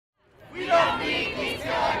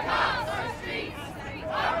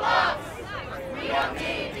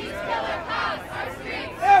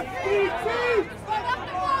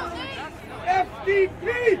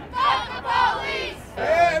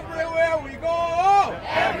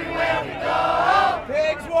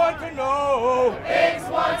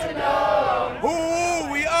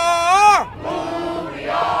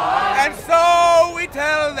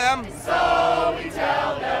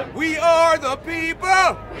the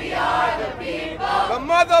people. We are the people. The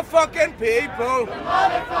motherfucking people. The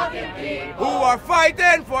motherfucking people. Who are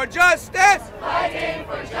fighting for justice. Fighting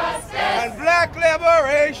for justice. And black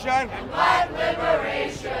liberation. And black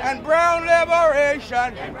liberation. And brown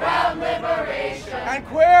liberation. And brown liberation. And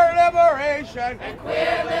queer liberation. And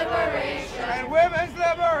queer liberation. And women's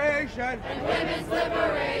liberation. And women's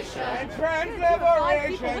liberation. And trans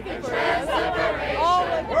liberation. And trans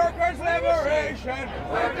liberation. Workers' liberation.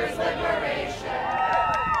 Workers' liberation.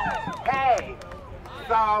 Hey,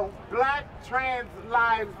 so black trans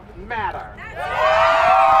lives matter.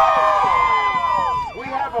 We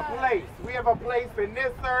have a place. We have a place in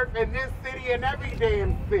this earth, in this city, in every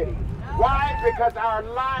damn city. Why? Because our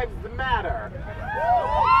lives matter.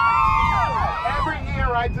 Every year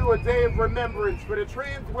I do a day of remembrance for the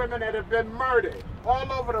trans women that have been murdered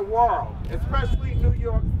all over the world, especially New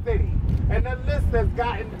York City. And the list has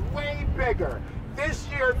gotten way bigger. This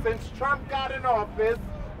year, since Trump got in office,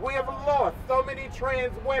 we have lost so many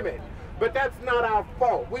trans women. But that's not our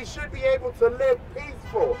fault. We should be able to live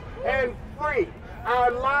peaceful and free.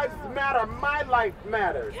 Our lives matter. My life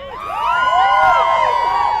matters.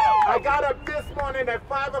 I got up this morning at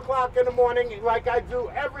 5 o'clock in the morning, like I do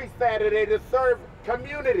every Saturday, to serve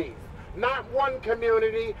communities. Not one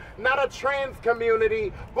community, not a trans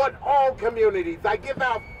community, but all communities. I give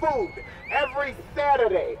out food every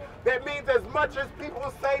Saturday. That means as much as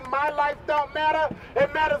people say my life don't matter,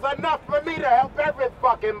 it matters enough for me to help every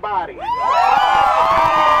fucking body. These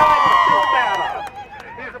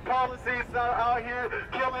are policies that are out here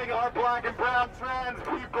killing our black and brown trans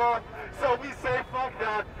people. So we say fuck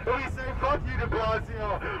that. And we say fuck you, de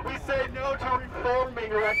Blasio. We say no to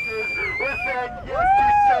reforming Rutgers. We're saying yes to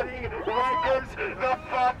shutting Rutgers the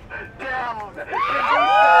fuck down.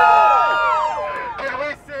 Can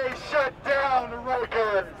we say shut down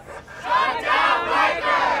Rutgers? Shut down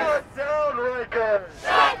Rutgers! Shut down Rutgers!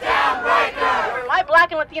 Shut down Rutgers! My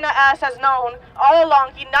black and Latina ass has known all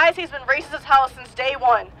along the United States has been racist as hell since day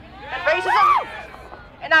one.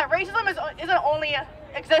 And that racism isn't only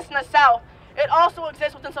exists in the South, it also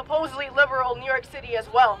exists within supposedly liberal New York City as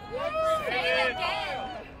well.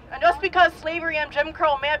 And just because slavery and Jim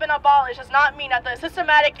Crow may have been abolished does not mean that the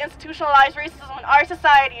systematic institutionalized racism in our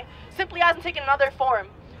society simply hasn't taken another form.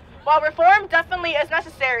 While reform definitely is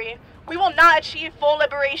necessary, we will not achieve full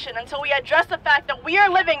liberation until we address the fact that we are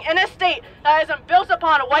living in a state that is built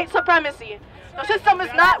upon white supremacy. The system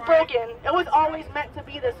is not broken. It was always meant to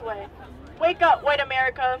be this way. Wake up, white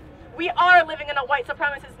America. We are living in a white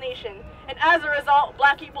supremacist nation, and as a result,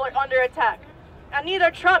 black people are under attack. And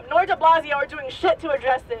neither Trump nor de Blasio are doing shit to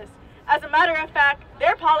address this. As a matter of fact,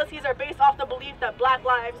 their policies are based off the belief that black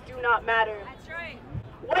lives do not matter. That's right.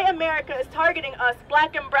 White America is targeting us,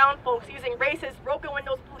 black and brown folks, using racist, broken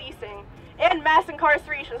windows policing and mass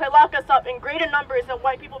incarcerations that lock us up in greater numbers than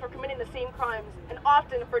white people for committing the same crimes, and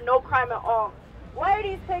often for no crime at all. Why are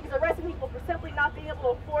these pigs arresting people for simply not being able to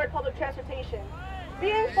afford public transportation?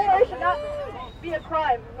 Being poor should not be a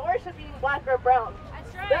crime, nor should being black or brown.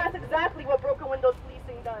 That's right. That's exactly what broken windows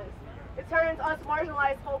policing does. It turns us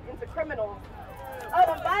marginalized folk into criminals.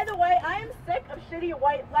 Oh, and by the way, I am sick of shitty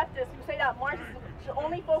white leftists who say that Marxism should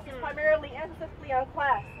only focus primarily and specifically on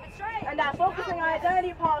class. That's right. And that focusing on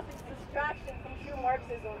identity politics is a distraction from true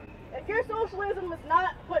Marxism. If your socialism does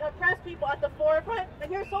not put oppressed people at the forefront,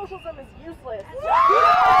 then your socialism is useless.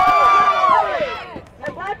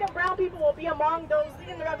 And black and brown people will be among those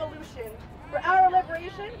leading the revolution for our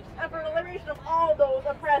liberation and for the liberation of all those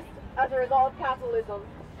oppressed as a result of capitalism.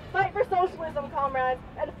 Fight for socialism, comrades,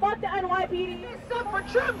 and fuck the NYPD. Fist up for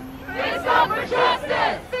truth! Fist up for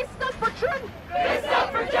justice! Fist up for truth! Fist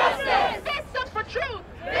up for justice! Fist up for truth!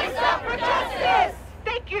 Fist up for justice!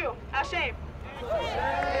 Thank you. Ashe.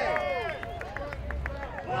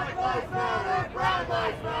 Black lives matter! Brown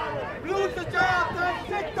lives matter! Lose the job, that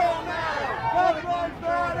shit don't matter. Black lives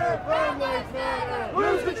matter! Brown lives matter!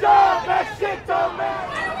 Lose the job, that shit don't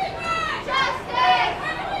matter. Justice!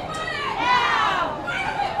 Now!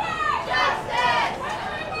 Justice!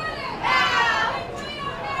 Now!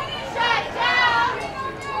 Shut down!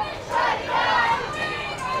 Shut down!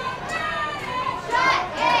 Shut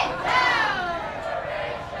it down!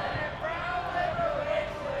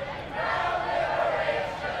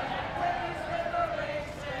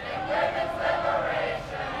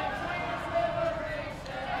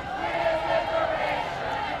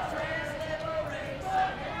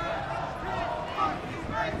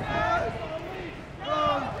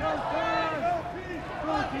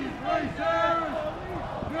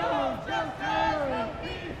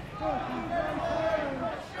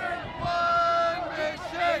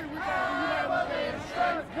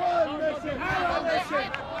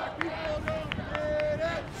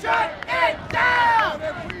 Shut it down!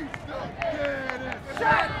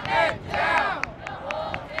 Shut it down! The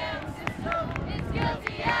whole damn system is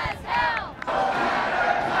guilty as hell.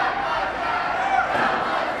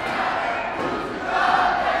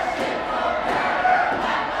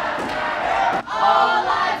 All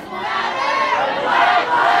lives will matter. Black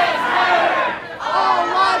lives matter. All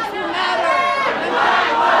lives will matter. Black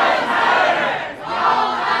lives matter. All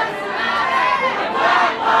lives will matter.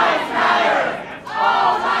 Black lives matter.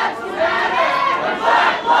 All lives will matter.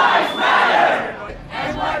 Black lives matter.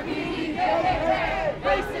 NYPD, KKK.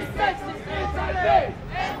 Racist, sexist, anti-gay.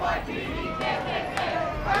 NYPD, KKK.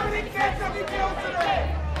 How many kids have you killed today?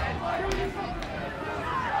 NYPD.